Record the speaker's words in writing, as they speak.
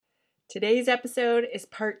Today's episode is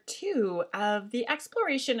part 2 of the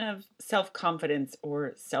exploration of self-confidence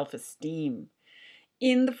or self-esteem.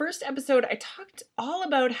 In the first episode, I talked all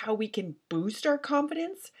about how we can boost our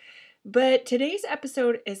confidence, but today's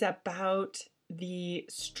episode is about the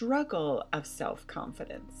struggle of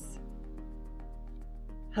self-confidence.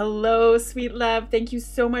 Hello, sweet love. Thank you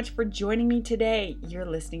so much for joining me today. You're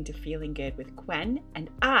listening to Feeling Good with Gwen, and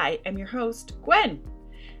I am your host, Gwen.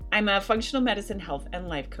 I'm a functional medicine, health, and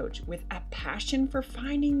life coach with a passion for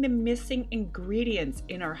finding the missing ingredients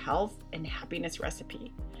in our health and happiness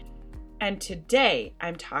recipe. And today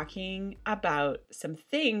I'm talking about some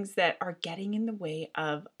things that are getting in the way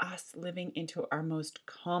of us living into our most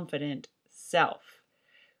confident self,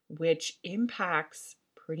 which impacts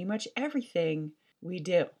pretty much everything we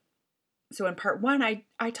do. So in part 1,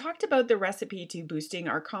 I talked about the recipe to boosting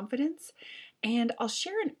our confidence, and I'll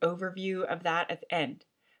share an overview of that at the end.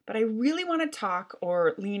 But I really want to talk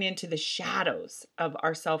or lean into the shadows of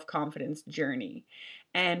our self-confidence journey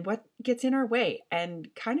and what gets in our way and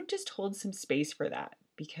kind of just hold some space for that,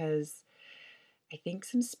 because I think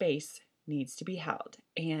some space needs to be held.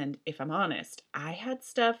 And if I'm honest, I had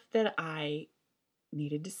stuff that I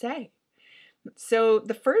needed to say. So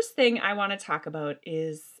the first thing I want to talk about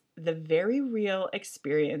is the very real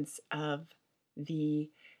experience of the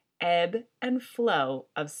ebb and flow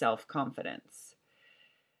of self-confidence.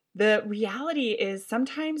 The reality is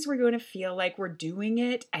sometimes we're going to feel like we're doing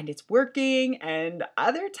it and it's working, and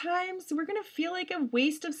other times we're going to feel like a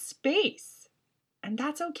waste of space. And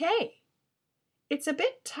that's okay. It's a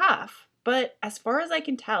bit tough, but as far as I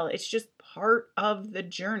can tell, it's just part of the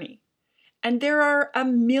journey. And there are a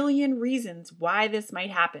million reasons why this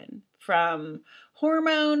might happen, from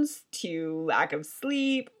hormones to lack of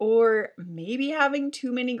sleep, or maybe having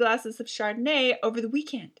too many glasses of Chardonnay over the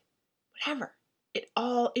weekend. Whatever. It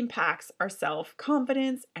all impacts our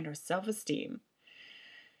self-confidence and our self-esteem.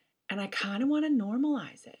 And I kind of want to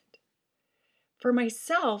normalize it. For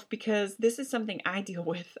myself, because this is something I deal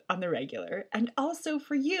with on the regular, and also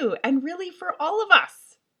for you, and really for all of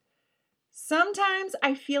us. Sometimes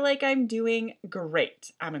I feel like I'm doing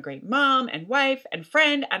great. I'm a great mom and wife and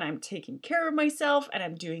friend, and I'm taking care of myself, and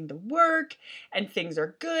I'm doing the work, and things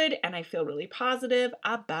are good, and I feel really positive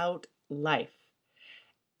about life.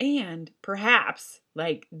 And perhaps,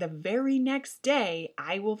 like the very next day,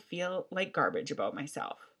 I will feel like garbage about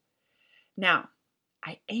myself. Now,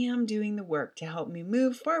 I am doing the work to help me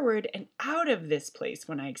move forward and out of this place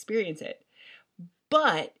when I experience it.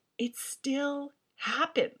 But it still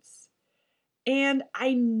happens. And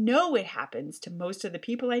I know it happens to most of the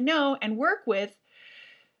people I know and work with.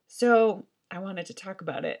 So I wanted to talk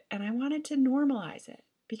about it, and I wanted to normalize it.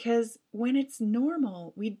 Because when it's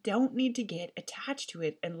normal, we don't need to get attached to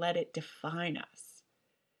it and let it define us.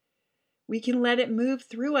 We can let it move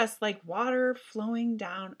through us like water flowing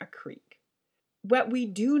down a creek. What we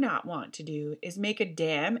do not want to do is make a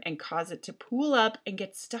dam and cause it to pool up and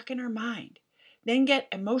get stuck in our mind, then get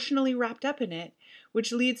emotionally wrapped up in it,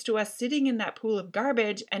 which leads to us sitting in that pool of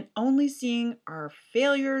garbage and only seeing our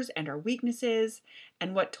failures and our weaknesses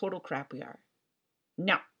and what total crap we are.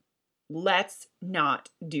 No. Let's not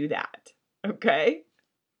do that, okay?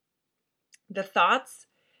 The thoughts,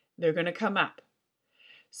 they're going to come up.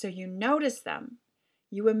 So you notice them.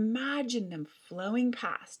 You imagine them flowing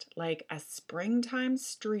past like a springtime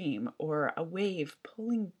stream or a wave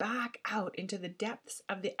pulling back out into the depths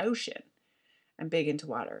of the ocean. I'm big into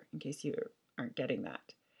water, in case you aren't getting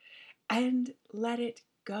that. And let it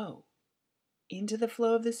go into the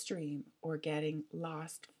flow of the stream, or getting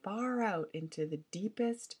lost far out into the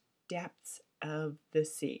deepest depths of the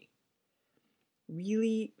sea.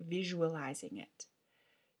 Really visualizing it.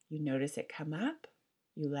 You notice it come up,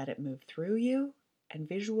 you let it move through you, and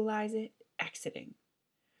visualize it exiting.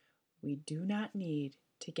 We do not need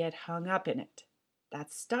to get hung up in it.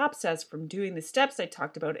 That stops us from doing the steps I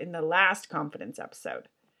talked about in the last confidence episode.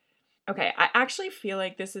 Okay, I actually feel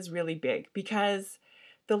like this is really big, because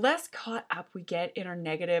the less caught up we get in our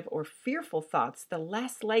negative or fearful thoughts, the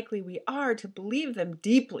less likely we are to believe them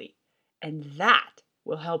deeply. And that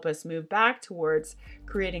will help us move back towards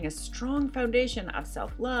creating a strong foundation of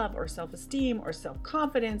self-love or self-esteem or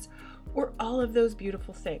self-confidence, or all of those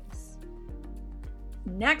beautiful things.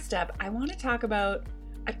 Next up, I want to talk about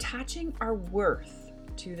attaching our worth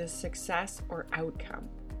to the success or outcome.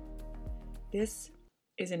 This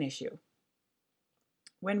is an issue.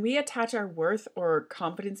 When we attach our worth or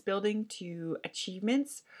confidence building to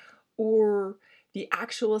achievements or the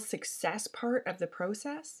actual success part of the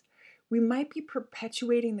process, we might be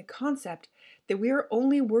perpetuating the concept that we are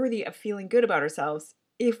only worthy of feeling good about ourselves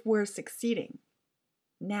if we're succeeding.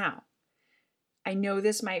 Now, I know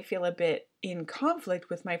this might feel a bit in conflict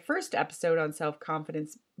with my first episode on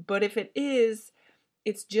self-confidence, but if it is,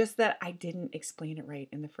 it's just that I didn't explain it right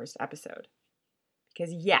in the first episode.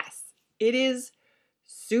 Because yes, it is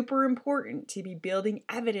super important to be building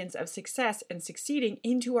evidence of success and succeeding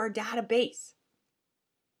into our database.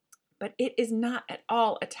 But it is not at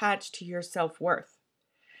all attached to your self-worth.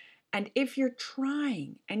 And if you're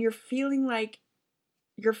trying and you're feeling like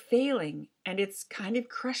you're failing and it's kind of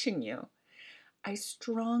crushing you, I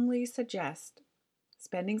strongly suggest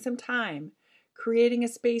spending some time creating a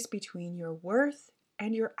space between your worth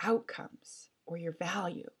and your outcomes or your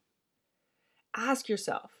value. Ask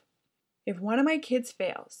yourself, if one of my kids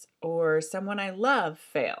fails or someone I love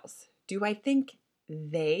fails, do I think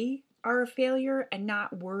they are a failure and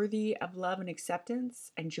not worthy of love and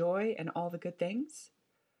acceptance and joy and all the good things?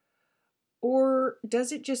 Or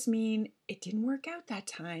does it just mean it didn't work out that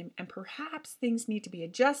time and perhaps things need to be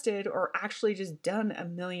adjusted or actually just done a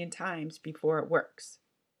million times before it works?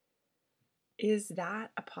 Is that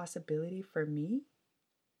a possibility for me?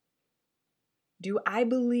 Do I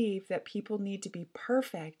believe that people need to be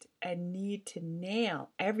perfect and need to nail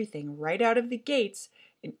everything right out of the gates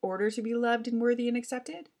in order to be loved and worthy and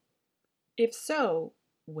accepted? If so,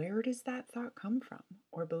 where does that thought come from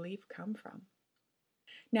or belief come from?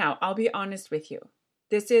 Now, I'll be honest with you.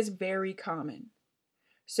 This is very common.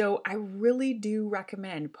 So I really do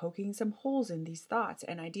recommend poking some holes in these thoughts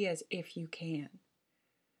and ideas if you can.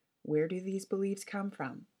 Where do these beliefs come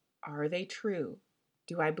from? Are they true?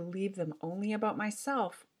 Do I believe them only about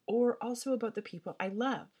myself or also about the people I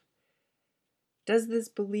love? Does this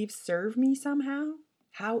belief serve me somehow?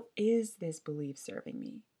 How is this belief serving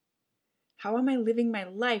me? How am I living my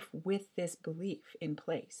life with this belief in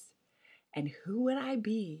place? And who would I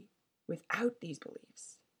be without these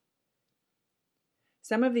beliefs?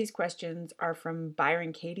 Some of these questions are from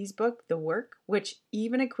Byron Katie's book, The Work, which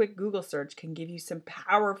even a quick Google search can give you some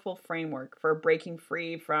powerful framework for breaking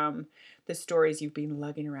free from the stories you've been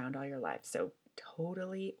lugging around all your life. So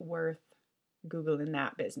totally worth Googling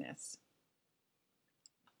that business.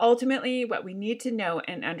 Ultimately, what we need to know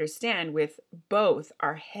and understand with both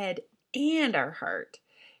our head and our heart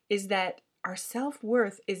is that our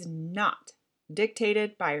self-worth is not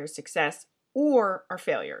dictated by our success or our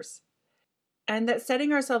failures. And that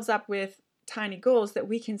setting ourselves up with tiny goals that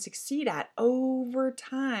we can succeed at over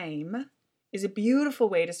time is a beautiful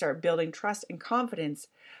way to start building trust and confidence,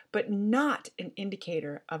 but not an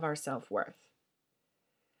indicator of our self-worth.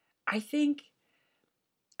 I think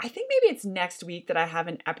maybe it's next week that I have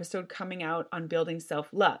an episode coming out on building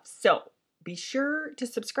self-love. So be sure to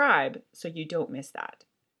subscribe so you don't miss that,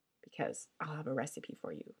 because I'll have a recipe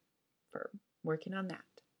for you for working on that.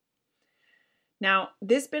 Now,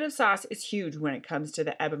 this bit of sauce is huge when it comes to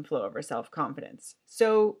the ebb and flow of our self-confidence.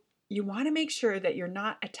 So you want to make sure that you're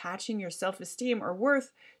not attaching your self-esteem or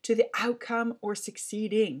worth to the outcome or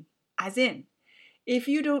succeeding. As in, if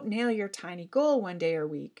you don't nail your tiny goal one day or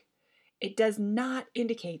week, it does not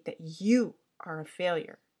indicate that you are a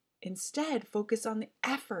failure. Instead, focus on the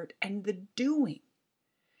effort and the doing,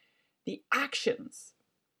 the actions.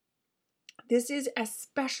 This is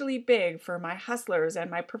especially big for my hustlers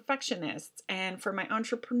and my perfectionists and for my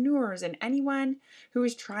entrepreneurs and anyone who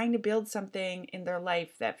is trying to build something in their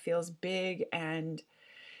life that feels big and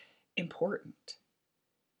important.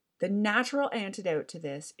 The natural antidote to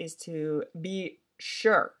this is to be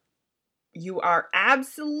sure you are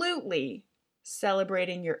absolutely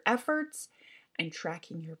celebrating your efforts and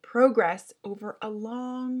tracking your progress over a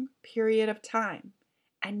long period of time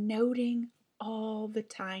and noting all the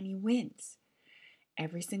tiny wins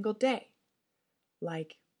every single day.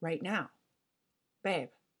 Like right now. Babe,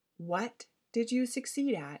 what did you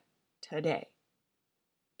succeed at today?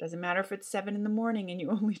 Doesn't matter if it's 7 a.m. and you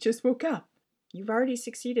only just woke up. You've already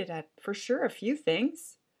succeeded at, for sure, a few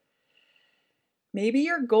things. Maybe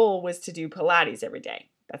your goal was to do Pilates every day.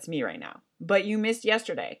 That's me right now. But you missed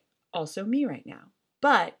yesterday. Also me right now.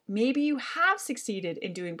 But maybe you have succeeded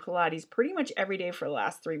in doing Pilates pretty much every day for the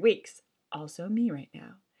last 3 weeks. Also me right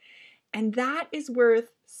now. And that is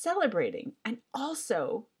worth celebrating and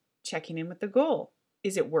also checking in with the goal.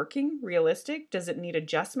 Is it working? Realistic? Does it need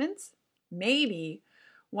adjustments? Maybe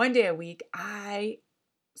one day a week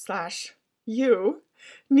you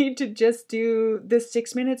need to just do the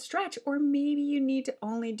 6-minute stretch, or maybe you need to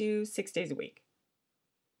only do 6 days a week.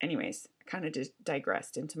 Anyways, I kind of just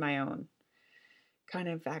digressed into my own kind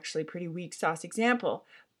of actually pretty weak sauce example,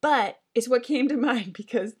 but it's what came to mind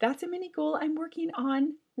because that's a mini goal I'm working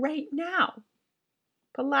on right now.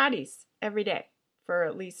 Pilates every day for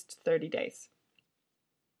at least 30 days.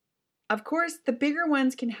 Of course, the bigger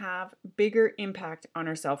ones can have bigger impact on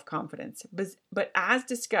our self-confidence. But as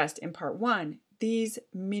discussed in part 1, these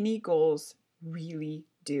mini goals really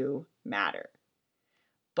do matter.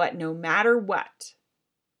 But no matter what,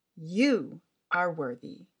 you are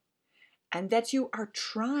worthy. And that you are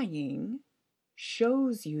trying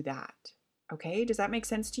shows you that. Okay? Does that make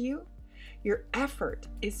sense to you? Your effort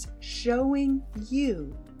is showing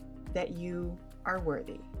you that you are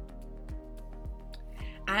worthy.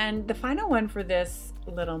 And the final one for this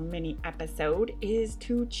little mini episode is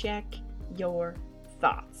to check your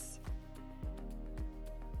thoughts.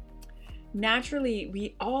 Naturally,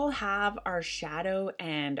 we all have our shadow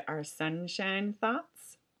and our sunshine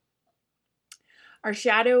thoughts. Our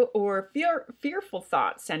shadow or fearful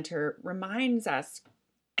thought center reminds us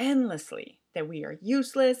endlessly that we are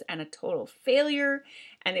useless and a total failure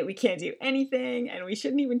and that we can't do anything and we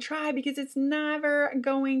shouldn't even try because it's never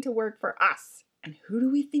going to work for us. And who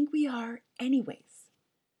do we think we are anyways?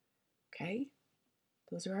 Okay?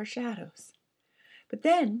 Those are our shadows. But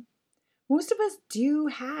then, most of us do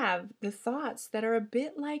have the thoughts that are a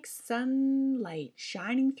bit like sunlight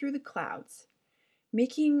shining through the clouds,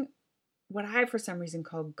 making what I, for some reason,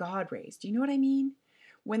 call God rays. Do you know what I mean?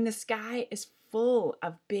 When the sky is full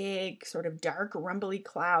of big, sort of dark, rumbly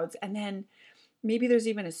clouds, and then maybe there's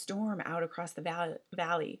even a storm out across the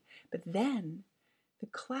valley. But then the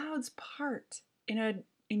clouds part in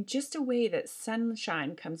just a way that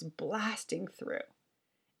sunshine comes blasting through.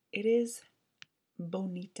 It is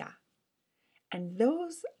bonita. And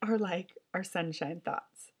those are like our sunshine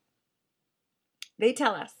thoughts. They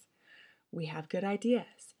tell us we have good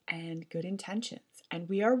ideas and good intentions, and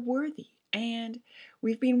we are worthy, and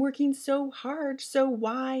we've been working so hard, so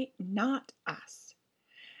why not us?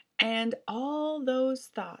 And all those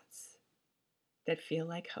thoughts that feel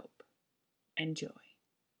like hope and joy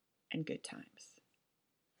and good times.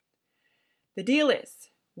 The deal is,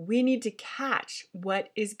 we need to catch what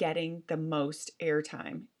is getting the most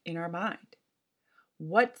airtime in our mind.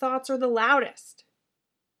 What thoughts are the loudest?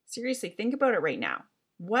 Seriously, think about it right now.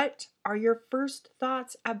 What are your first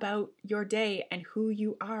thoughts about your day and who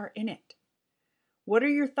you are in it? What are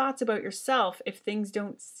your thoughts about yourself if things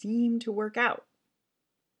don't seem to work out?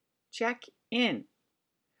 Check in.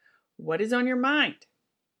 What is on your mind?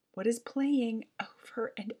 What is playing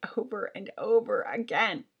over and over and over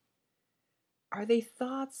again? Are they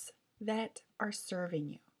thoughts that are serving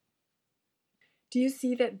you? Do you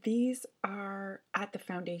see that these are at the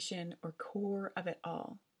foundation or core of it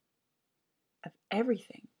all? Of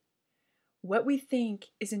everything. What we think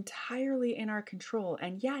is entirely in our control,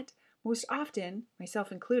 and yet, most often,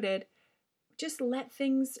 myself included, just let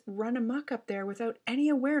things run amok up there without any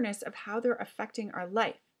awareness of how they're affecting our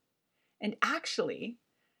life. And actually,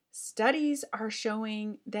 studies are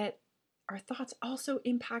showing that our thoughts also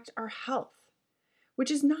impact our health, which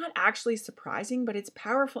is not actually surprising, but it's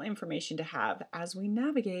powerful information to have as we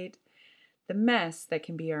navigate the mess that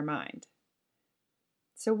can be our mind.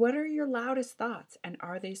 So what are your loudest thoughts, and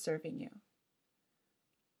are they serving you?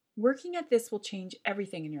 Working at this will change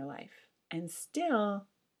everything in your life, and still,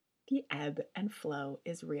 the ebb and flow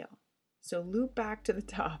is real. So loop back to the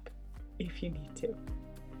top if you need to.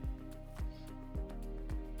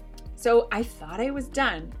 So I thought I was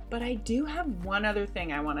done, but I do have one other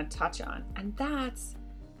thing I want to touch on, and that's,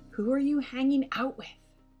 who are you hanging out with?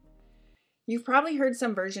 You've probably heard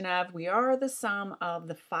some version of, we are the sum of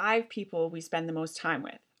the 5 people we spend the most time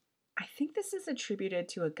with. I think this is attributed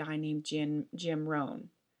to a guy named Jim Rohn.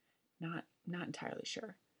 Not entirely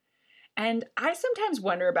sure. And I sometimes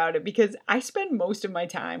wonder about it because I spend most of my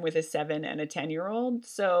time with a 7 and a 10-year-old,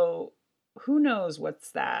 so who knows what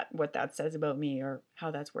that says about me or how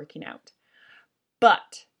that's working out.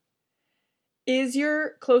 But is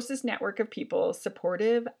your closest network of people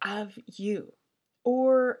supportive of you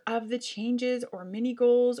or of the changes or mini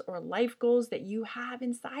goals or life goals that you have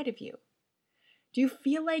inside of you? Do you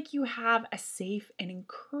feel like you have a safe and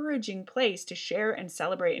encouraging place to share and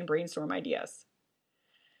celebrate and brainstorm ideas?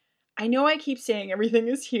 I know I keep saying everything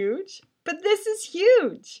is huge, but this is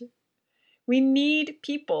huge. We need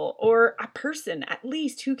people or a person at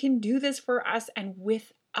least who can do this for us and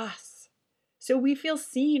with us. So we feel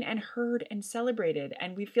seen and heard and celebrated,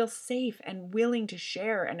 and we feel safe and willing to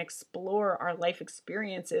share and explore our life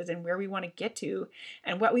experiences and where we want to get to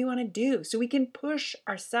and what we want to do. So we can push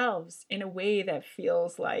ourselves in a way that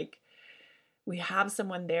feels like we have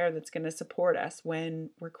someone there that's going to support us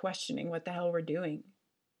when we're questioning what the hell we're doing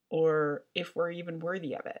or if we're even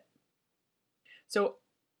worthy of it. So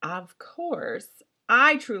of course,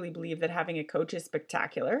 I truly believe that having a coach is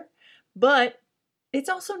spectacular, but it's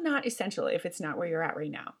also not essential if it's not where you're at right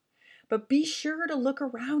now. But be sure to look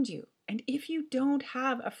around you And if you don't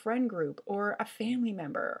have a friend group or a family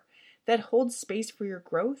member that holds space for your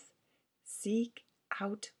growth, seek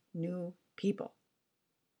out new people.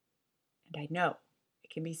 And I know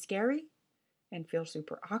it can be scary and feel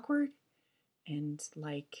super awkward and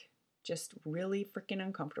like just really freaking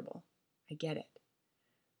uncomfortable. I get it.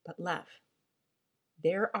 But love,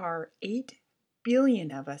 there are 8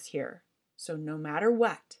 billion of us here. So no matter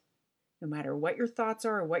what your thoughts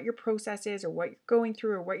are or what your process is or what you're going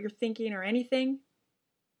through or what you're thinking or anything,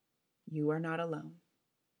 you are not alone.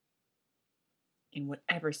 In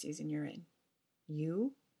whatever season you're in,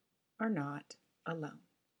 you are not alone.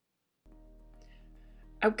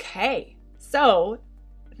 Okay, so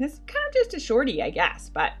this is kind of just a shorty, I guess,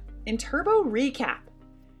 but in Turbo Recap,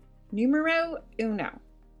 numero uno.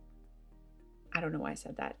 I don't know why I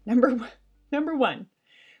said that. Number one,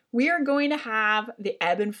 we are going to have the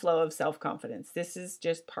ebb and flow of self-confidence. This is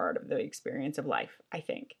just part of the experience of life, I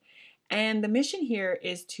think. And the mission here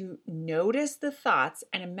is to notice the thoughts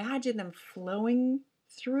and imagine them flowing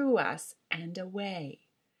through us and away.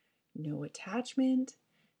 No attachment,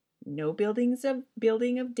 no building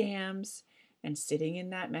of dams, and sitting in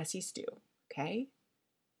that messy stew, okay?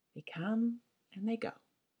 They come and they go.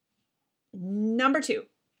 Number 2,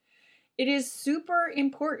 it is super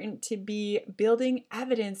important to be building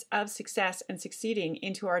evidence of success and succeeding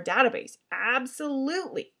into our database.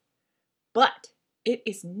 Absolutely. But it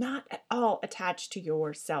is not at all attached to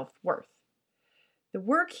your self-worth. The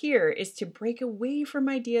work here is to break away from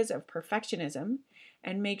ideas of perfectionism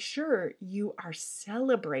and make sure you are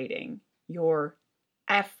celebrating your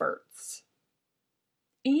efforts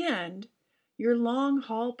and your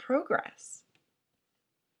long-haul progress.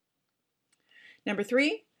 Number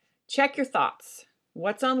 3, check your thoughts.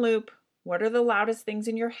 What's on loop? What are the loudest things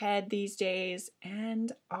in your head these days?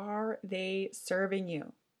 And are they serving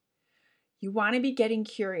you? You want to be getting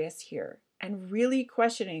curious here and really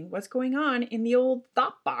questioning what's going on in the old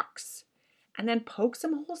thought box, and then poke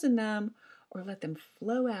some holes in them or let them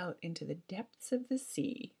flow out into the depths of the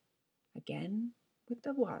sea. Again, with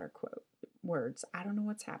the water quote words. I don't know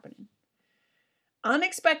what's happening.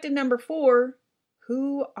 Unexpected number 4,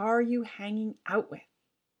 who are you hanging out with?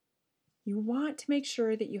 You want to make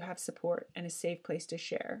sure that you have support and a safe place to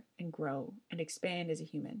share and grow and expand as a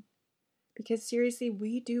human. Because seriously,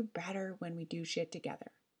 we do better when we do shit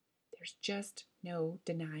together. There's just no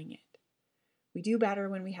denying it. We do better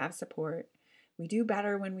when we have support. We do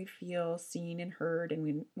better when we feel seen and heard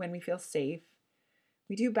and when we feel safe.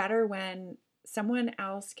 We do better when someone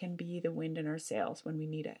else can be the wind in our sails when we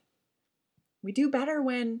need it. We do better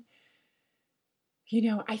when,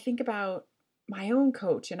 I think about my own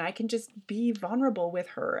coach and I can just be vulnerable with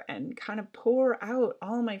her and kind of pour out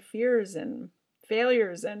all my fears and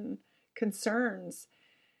failures and concerns.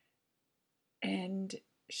 And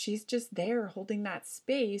she's just there holding that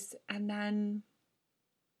space. And then,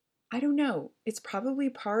 I don't know, it's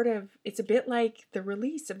a bit like the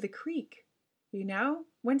release of the creek,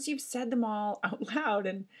 Once you've said them all out loud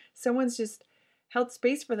and someone's just held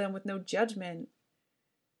space for them with no judgment,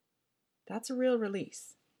 that's a real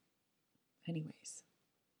release. Anyways,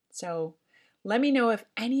 so let me know if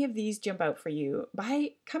any of these jump out for you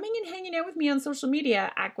by coming and hanging out with me on social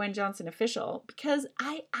media at Gwen Johnson Official, because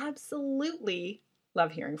I absolutely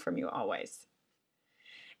love hearing from you always.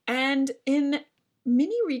 And in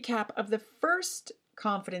mini recap of the first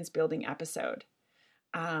confidence building episode,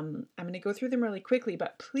 I'm going to go through them really quickly,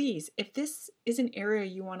 but please, if this is an area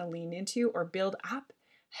you want to lean into or build up,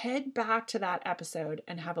 head back to that episode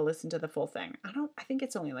and have a listen to the full thing. I think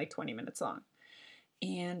it's only like 20 minutes long.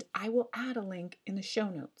 And I will add a link in the show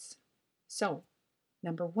notes. So,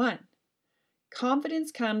 number 1,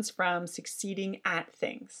 confidence comes from succeeding at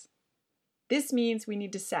things. This means we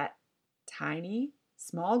need to set tiny,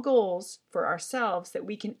 small goals for ourselves that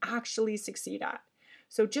we can actually succeed at.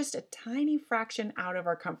 So just a tiny fraction out of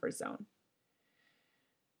our comfort zone.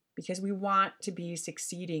 Because we want to be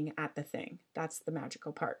succeeding at the thing. That's the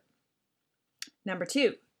magical part. Number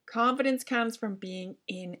 2, confidence comes from being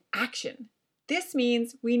in action. This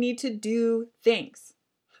means we need to do things.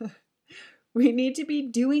 We need to be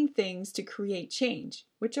doing things to create change,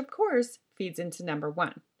 which of course feeds into number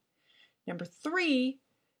 1. Number 3,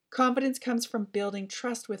 confidence comes from building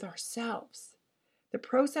trust with ourselves. The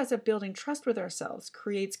process of building trust with ourselves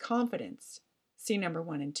creates confidence. See number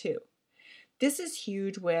 1 and 2. This is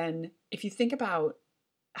huge if you think about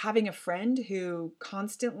having a friend who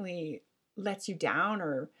constantly lets you down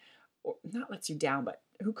or not lets you down, but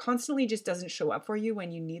who constantly just doesn't show up for you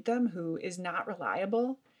when you need them, who is not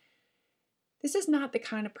reliable. This is not the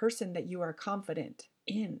kind of person that you are confident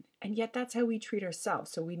in. And yet that's how we treat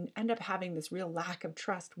ourselves. So we end up having this real lack of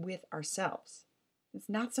trust with ourselves. It's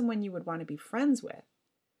not someone you would want to be friends with.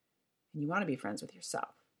 And you want to be friends with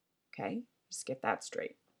yourself. Okay? Just get that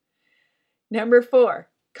straight. Number 4,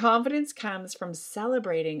 confidence comes from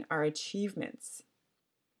celebrating our achievements.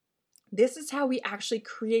 This is how we actually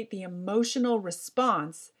create the emotional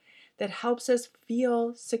response that helps us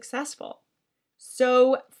feel successful.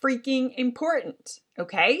 So freaking important,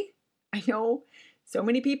 okay? I know so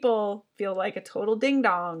many people feel like a total ding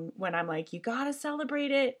dong when I'm like, you gotta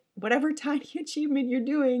celebrate it. Whatever tiny achievement you're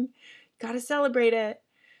doing, you gotta celebrate it.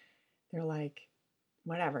 They're like,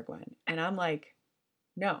 whatever, Gwen. And I'm like,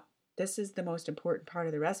 no, this is the most important part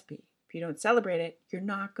of the recipe. If you don't celebrate it, you're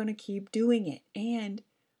not gonna keep doing it. And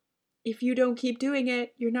if you don't keep doing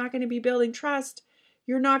it, you're not gonna be building trust.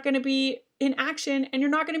 You're not gonna be in action, and you're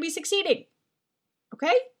not gonna be succeeding.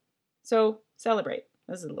 Okay? So celebrate.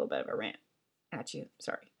 This is a little bit of a rant at you.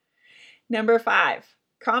 Sorry. Number 5,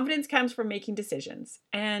 confidence comes from making decisions.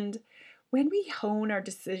 And when we hone our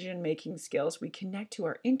decision-making skills, we connect to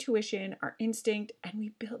our intuition, our instinct, and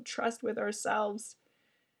we build trust with ourselves.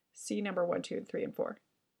 See number 1, 2, 3, and 4.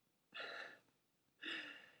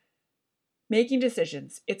 Making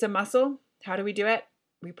decisions. It's a muscle. How do we do it?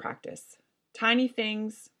 We practice. Tiny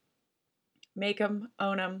things. Make them,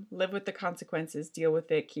 own them, live with the consequences, deal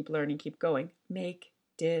with it, keep learning, keep going. Make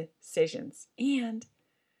decisions. And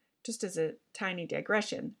just as a tiny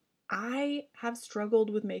digression, I have struggled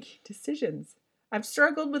with making decisions. I've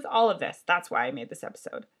struggled with all of this. That's why I made this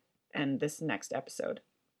episode and this next episode.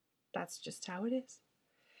 That's just how it is.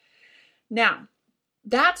 Now,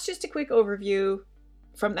 that's just a quick overview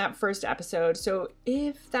from that first episode. So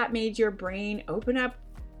if that made your brain open up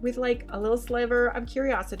with like a little sliver of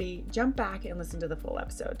curiosity, jump back and listen to the full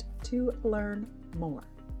episode to learn more.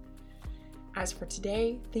 As for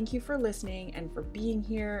today, thank you for listening and for being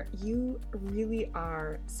here. You really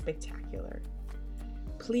are spectacular.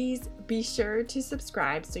 Please be sure to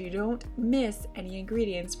subscribe so you don't miss any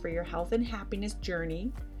ingredients for your health and happiness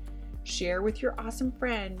journey. Share with your awesome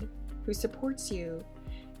friend who supports you.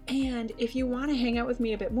 And if you want to hang out with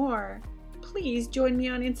me a bit more, please join me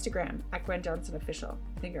on Instagram at Gwen Johnson Official.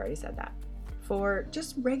 I think I already said that. For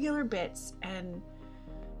just regular bits and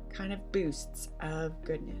kind of boosts of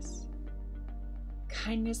goodness.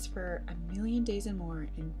 Kindness for a million days and more.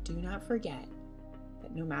 And do not forget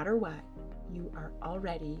that no matter what, you are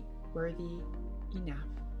already worthy, enough,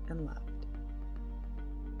 and loved.